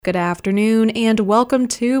Good afternoon and welcome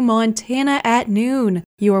to Montana at Noon.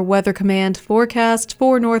 Your Weather Command forecast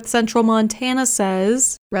for north central Montana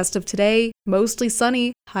says, rest of today, mostly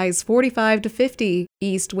sunny, highs 45 to 50,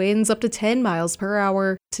 east winds up to 10 miles per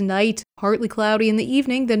hour. Tonight, partly cloudy in the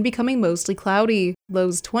evening, then becoming mostly cloudy,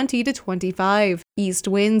 lows 20 to 25, east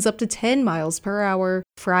winds up to 10 miles per hour.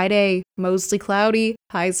 Friday, mostly cloudy,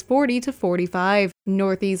 highs 40 to 45,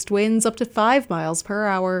 northeast winds up to 5 miles per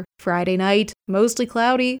hour. Friday night, mostly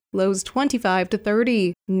cloudy, lows 25 to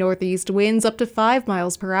 30, northeast winds up to 5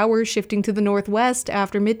 miles per hour, shifting to the northwest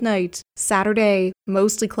after midnight. Saturday,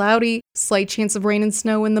 mostly cloudy, slight chance of rain and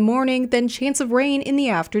snow in the morning, then chance of rain in the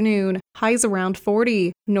afternoon, highs around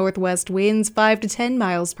 40, northwest winds 5 to 10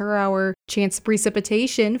 miles per hour, chance of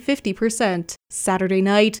precipitation 50%. Saturday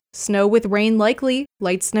night, snow with rain likely,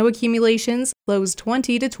 light snow accumulations, lows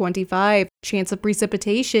 20 to 25, chance of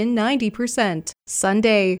precipitation 90%.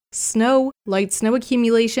 Sunday, snow, light snow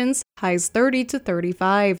accumulations, highs 30 to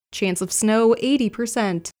 35, chance of snow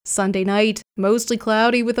 80%. Sunday night, mostly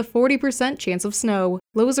cloudy with a 40% chance of snow,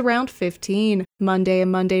 lows around 15. Monday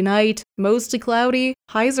and Monday night, mostly cloudy,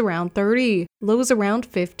 highs around 30, lows around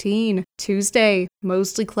 15. Tuesday,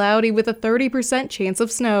 mostly cloudy with a 30% chance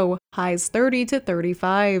of snow, highs 30 to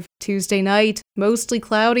 35. Tuesday night, mostly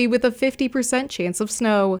cloudy with a 50% chance of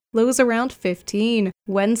snow, lows around 15.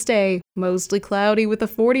 Wednesday, mostly cloudy with a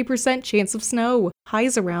 40% chance of snow,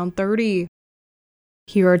 highs around 30.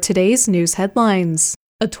 Here are today's news headlines.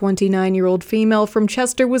 A 29-year-old female from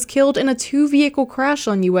Chester was killed in a two-vehicle crash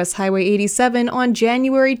on U.S. Highway 87 on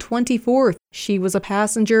January 24th. She was a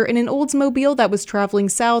passenger in an Oldsmobile that was traveling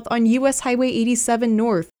south on U.S. Highway 87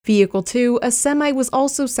 North. Vehicle 2, a semi, was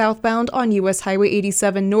also southbound on U.S. Highway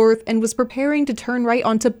 87 North and was preparing to turn right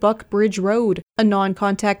onto Buck Bridge Road. A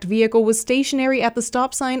non-contact vehicle was stationary at the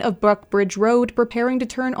stop sign of Buck Bridge Road, preparing to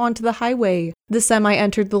turn onto the highway. The semi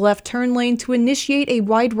entered the left turn lane to initiate a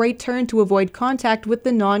wide right turn to avoid contact with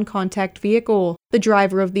the non-contact vehicle. The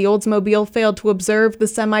driver of the Oldsmobile failed to observe the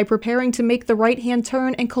semi preparing to make the right-hand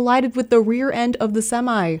turn and collided with the rear end of the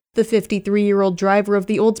semi. The 53-year-old driver of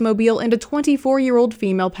the Oldsmobile and a 24-year-old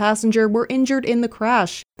female passenger were injured in the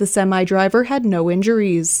crash. The semi-driver had no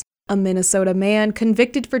injuries. A Minnesota man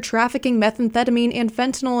convicted for trafficking methamphetamine and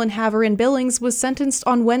fentanyl in Havre and Billings was sentenced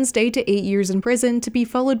on Wednesday to 8 years in prison, to be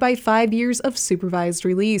followed by 5 years of supervised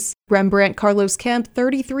release. Rembrandt Carlos Kemp,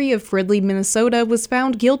 33, of Fridley, Minnesota, was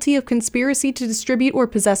found guilty of conspiracy to distribute or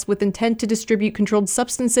possess with intent to distribute controlled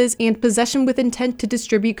substances and possession with intent to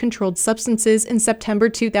distribute controlled substances in September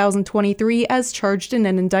 2023 as charged in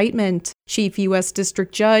an indictment. Chief U.S.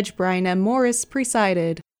 District Judge Brian M. Morris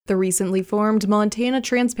presided. The recently formed Montana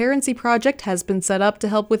Transparency Project has been set up to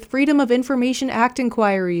help with Freedom of Information Act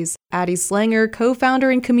inquiries. Addie Slanger, co-founder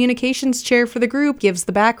and communications chair for the group, gives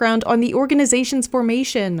the background on the organization's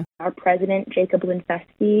formation. Our president, Jacob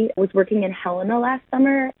Linfesti, was working in Helena last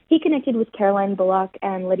summer. He connected with Caroline Bullock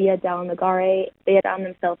and Lydia Dalnagare. They had found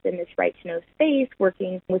themselves in this right-to-know space,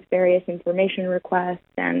 working with various information requests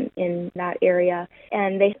and in that area.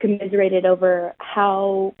 And they commiserated over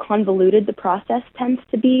how convoluted the process tends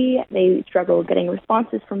to be. They struggle getting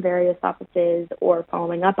responses from various offices or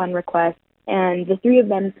following up on requests. And the three of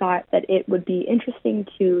them thought that it would be interesting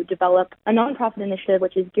to develop a nonprofit initiative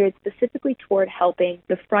which is geared specifically toward helping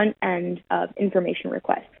the front end of information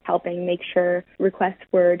requests, helping make sure requests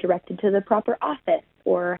were directed to the proper office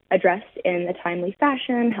or addressed in a timely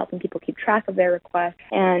fashion, helping people keep track of their requests,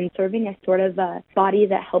 and serving as sort of a body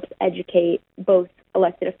that helps educate both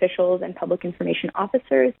elected officials and public information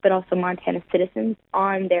officers, but also Montana citizens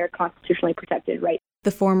on their constitutionally protected rights. The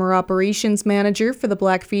former operations manager for the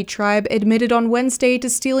Blackfeet tribe admitted on Wednesday to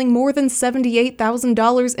stealing more than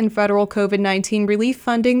 $78,000 in federal COVID-19 relief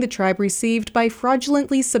funding the tribe received by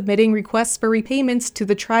fraudulently submitting requests for repayments to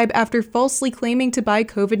the tribe after falsely claiming to buy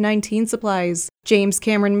COVID-19 supplies. James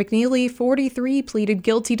Cameron McNeely, 43, pleaded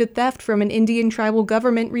guilty to theft from an Indian tribal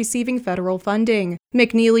government receiving federal funding.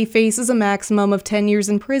 McNeely faces a maximum of 10 years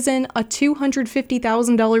in prison, a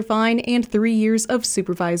 $250,000 fine, and 3 years of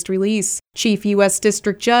supervised release. Chief U.S.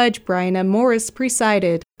 District Judge Brian M. Morris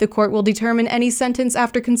presided. The court will determine any sentence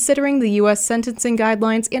after considering the U.S. sentencing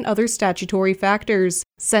guidelines and other statutory factors.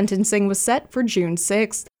 Sentencing was set for June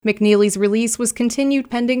 6th. McNeely's release was continued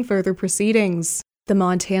pending further proceedings. The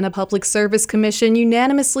Montana Public Service Commission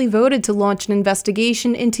unanimously voted to launch an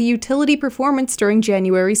investigation into utility performance during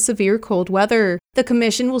January's severe cold weather. The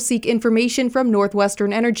commission will seek information from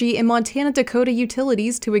Northwestern Energy and Montana Dakota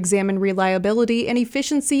Utilities to examine reliability and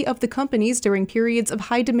efficiency of the companies during periods of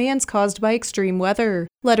high demands caused by extreme weather.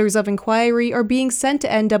 Letters of inquiry are being sent to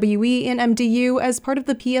NWE and MDU as part of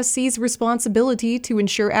the PSC's responsibility to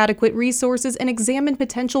ensure adequate resources and examine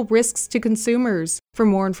potential risks to consumers. For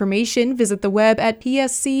more information, visit the web at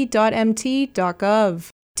psc.mt.gov.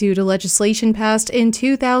 Due to legislation passed in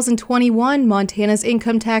 2021, Montana's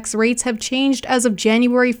income tax rates have changed as of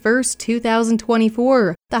January 1,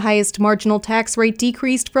 2024. The highest marginal tax rate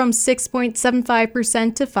decreased from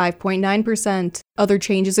 6.75% to 5.9%. Other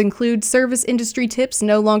changes include service industry tips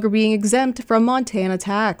no longer being exempt from Montana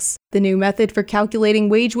tax. The new method for calculating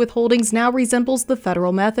wage withholdings now resembles the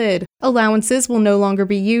federal method. Allowances will no longer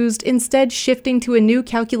be used, instead shifting to a new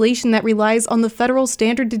calculation that relies on the federal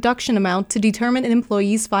standard deduction amount to determine an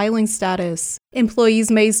employee's filing status. Employees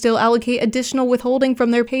may still allocate additional withholding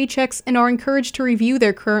from their paychecks and are encouraged to review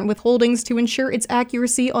their current withholdings to ensure its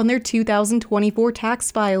accuracy on their 2024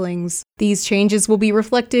 tax filings. These changes will be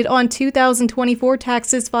reflected on 2024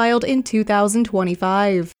 taxes filed in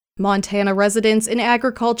 2025. Montana residents in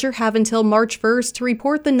agriculture have until March 1st to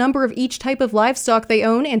report the number of each type of livestock they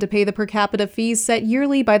own and to pay the per capita fees set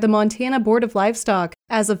yearly by the Montana Board of Livestock.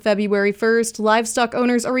 As of February 1st, livestock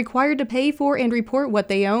owners are required to pay for and report what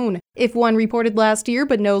they own. If one reported last year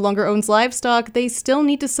but no longer owns livestock, they still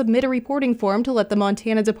need to submit a reporting form to let the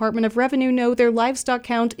Montana Department of Revenue know their livestock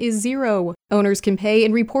count is 0. Owners can pay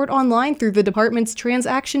and report online through the department's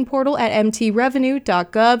transaction portal at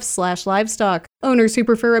mtrevenue.gov/livestock. Owners who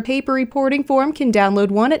prefer a paper reporting form can download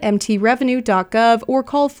one at mtrevenue.gov or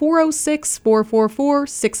call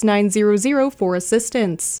 406-444-6900 for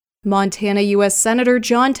assistance. Montana U.S. Senator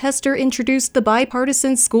Jon Tester introduced the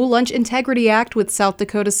bipartisan School Lunch Integrity Act with South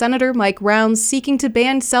Dakota Senator Mike Rounds seeking to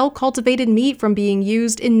ban cell-cultivated meat from being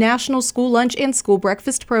used in national school lunch and school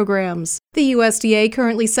breakfast programs. The USDA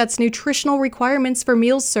currently sets nutritional requirements for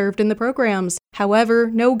meals served in the programs. However,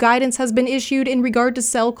 no guidance has been issued in regard to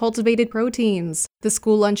cell-cultivated proteins. The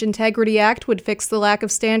School Lunch Integrity Act would fix the lack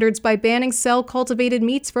of standards by banning cell-cultivated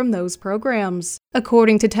meats from those programs.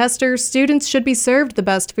 According to Tester, students should be served the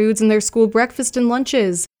best foods in their school breakfast and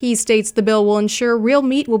lunches. He states the bill will ensure real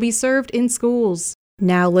meat will be served in schools.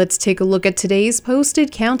 Now let's take a look at today's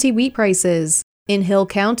posted county wheat prices. In Hill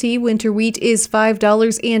County, winter wheat is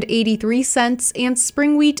 $5.83 and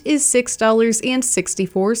spring wheat is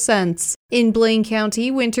 $6.64. In Blaine County,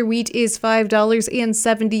 winter wheat is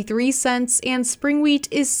 $5.73 and spring wheat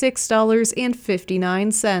is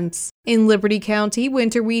 $6.59. In Liberty County,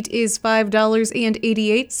 winter wheat is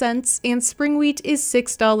 $5.88 and spring wheat is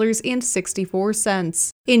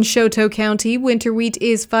 $6.64. In Choteau County, winter wheat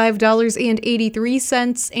is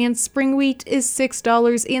 $5.83 and spring wheat is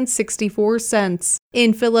 $6.64.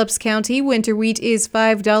 In Phillips County, winter wheat is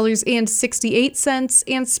 $5.68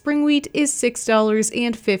 and spring wheat is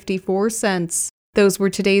 $6.54. Those were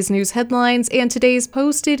today's news headlines and today's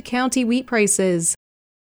posted county wheat prices.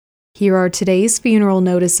 Here are today's funeral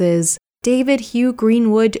notices. David Hugh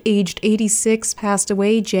Greenwood, aged 86, passed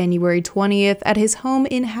away January 20th at his home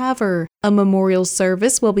in Havre. A memorial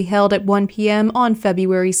service will be held at 1 p.m. on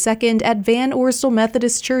February 2nd at Van Orstel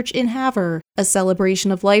Methodist Church in Havre. A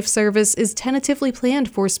celebration of life service is tentatively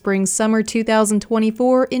planned for spring-summer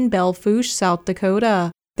 2024 in Belle Fourche, South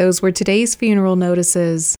Dakota. Those were today's funeral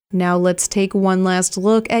notices. Now let's take one last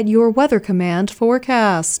look at your Weather Command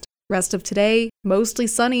forecast. Rest of today, mostly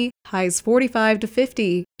sunny, highs 45 to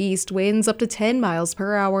 50, east winds up to 10 miles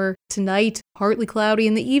per hour. Tonight, partly cloudy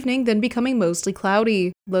in the evening, then becoming mostly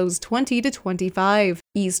cloudy, lows 20 to 25,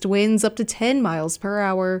 east winds up to 10 miles per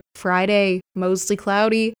hour. Friday, mostly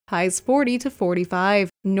cloudy, highs 40 to 45,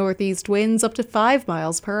 northeast winds up to 5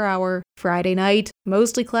 miles per hour. Friday night,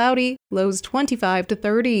 mostly cloudy, lows 25 to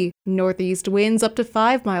 30, northeast winds up to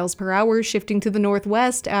 5 miles per hour, shifting to the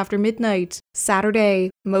northwest after midnight. Saturday,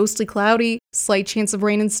 mostly cloudy, slight chance of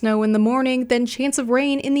rain and snow in the morning, then chance of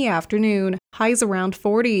rain in the afternoon, highs around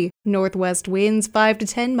 40, northwest winds 5 to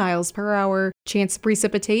 10 miles per hour, chance of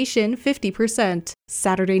precipitation 50%.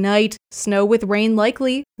 Saturday night, snow with rain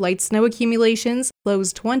likely, light snow accumulations,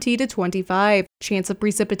 lows 20 to 25, chance of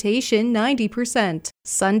precipitation 90%.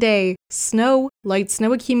 Sunday, snow, light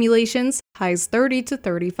snow accumulations, highs 30 to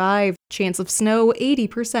 35, chance of snow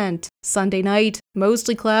 80%. Sunday night,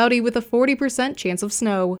 mostly cloudy with a 40% chance of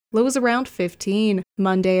snow, lows around 15.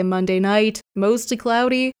 Monday and Monday night, mostly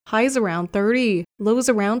cloudy, highs around 30, lows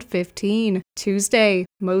around 15. Tuesday,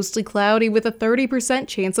 mostly cloudy with a 30%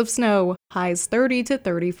 chance of snow, highs 30 to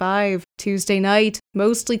 35. Tuesday night,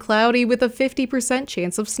 mostly cloudy with a 50%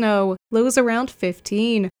 chance of snow, lows around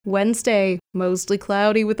 15. Wednesday, mostly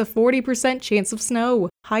cloudy with a 40% chance of snow,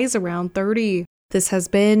 highs around 30. This has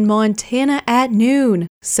been Montana at Noon.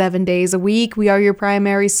 7 days a week, we are your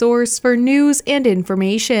primary source for news and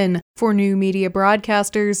information. For New Media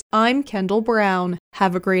Broadcasters, I'm Kendall Brown.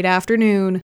 Have a great afternoon.